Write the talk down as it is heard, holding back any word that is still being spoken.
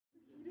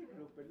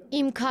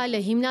Իմ քայլը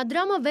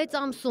հիմնադրամը 6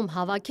 ամսում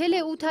հավաքել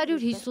է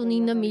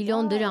 859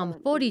 միլիոն դրամ,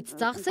 որից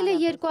ծախսել է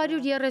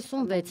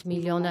 236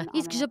 միլիոնը,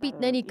 իսկ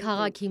Ժպիտների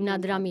քաղաք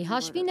հիմնադրամի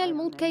հաշվին էլ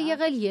մուտք է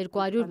եղել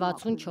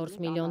 264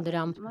 միլիոն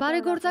դրամ։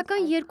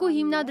 Բարեգործական երկու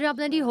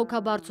հիմնադրամների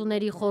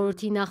հոգաբարձուների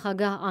խորհրդի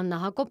նախագահ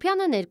Աննա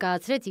Հակոբյանը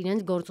ներկայացրեց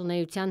իրենց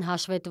գործունեության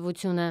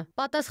հաշվետվությունը։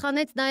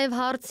 Պատասխանեց նաև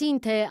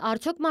հարցին, թե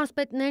արդյոք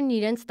մարզպետներն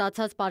իրենց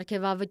ստացած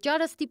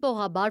պարգևավճարը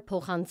ստիպողաբար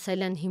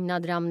փոխանցել են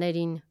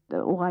հիմնադրամներին։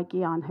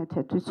 Ուղղակի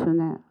անհեթեթություն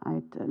է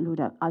այդ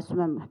լուրը,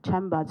 ասում եմ,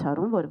 չեմ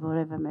բացառում, որ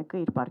որևէ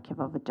մեկը իր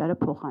պարգևավճարը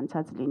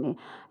փոխանցած լինի,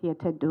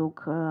 եթե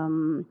դուք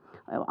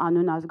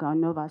անուն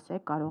ազգանունով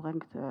ասեք, կարող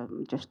ենք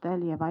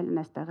ճշտել եւ այլն,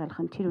 այստեղ էլ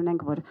խնդիր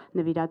ունենք, որ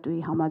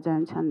նվիրատուի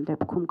համաձայնության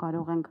դեպքում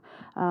կարող ենք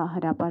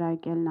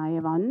հրապարակել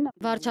նաեւ անունը։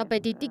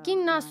 Վարչապետի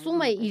տիկինն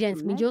ասում է,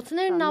 իրենց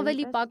միջոցներն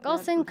ավելի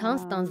պակաս են,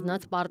 քան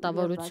ստանձնած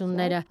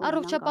պարտավորությունները։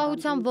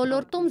 Առողջապահության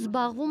ոլորտում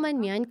զբաղվում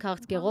են միայն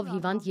քաղցկեղով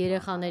հիվանդ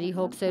երեխաների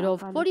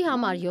հոգսերով, որի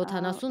համար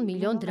 70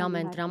 միլիոն դրամ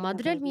են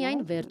տրամադրել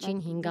միայն վերջին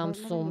 5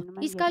 ամսում։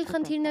 Իսկ այլ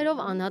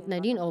խնդիրներով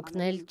անհատներին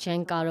օգնել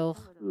չեն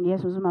կարող։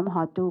 Ես ուզում եմ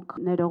հատուկ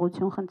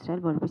ներողություն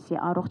խնդրել, որպեսզի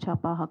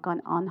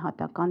առողջապահական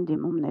անհատական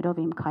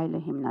դիմումներով իմ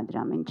քայլը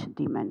հիմնադրամին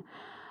չդիմեն։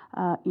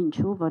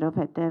 Ինչու,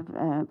 որովհետև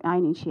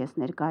այն ինչ ես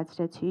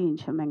ներկայացրեցի,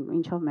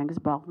 ինչով մենք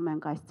զբաղվում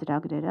ենք այս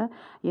ծրագրերը,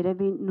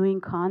 երևի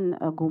նույնքան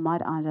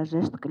գումար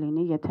անհրաժեշտ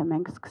կլինի, եթե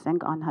մենք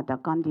սկսենք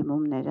անհատական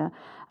դիմումները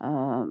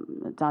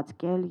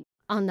ծածկել։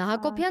 Աննա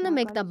Հակոբյանը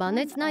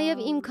մեկնաբանեց նաև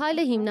Իմ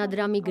քայլը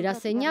հիմնադրամի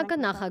գրասենյակը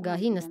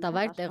նախագահի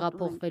նստավայր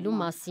տեղափոխվելու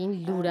մասին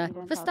լուրը։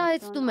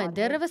 Վստահեցնում է,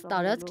 դեռևս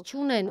տարածք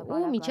չունեն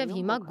ու մինչև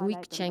հիմա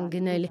գույք չեն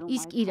գնել,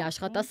 իսկ իր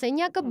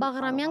աշխատասենյակը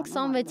Բաղրամյան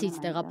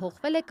 26-ից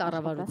տեղափոխվել է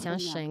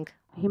կառավարության շենք։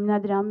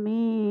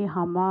 Հիմնադրամի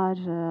համար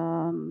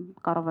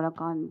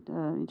կառավարական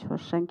ինչ-որ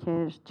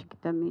շենքեր,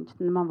 չգիտեմ ինչ,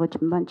 նման ոչ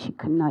մի բան չի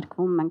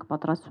քննարկվում, մենք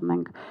պատրաստվում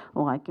ենք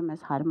ուղղակի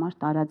մեզ հարմար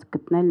տարածք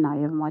գտնել,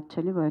 նաև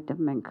մատչելի,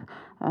 որովհետև մենք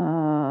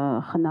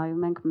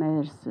խնայում ենք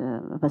մեր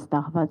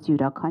վստահված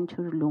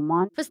յուրաքանչյուր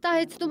լուման։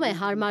 Վստահեցնում է,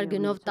 հարմար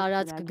գնով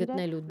տարածք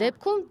գտնելու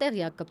դեպքում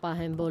տեղյակ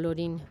կպահեն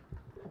բոլորին։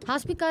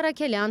 Հասմիկ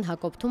Արաքելյան,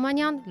 Հակոբ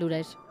Թումանյան,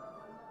 Լուրեր։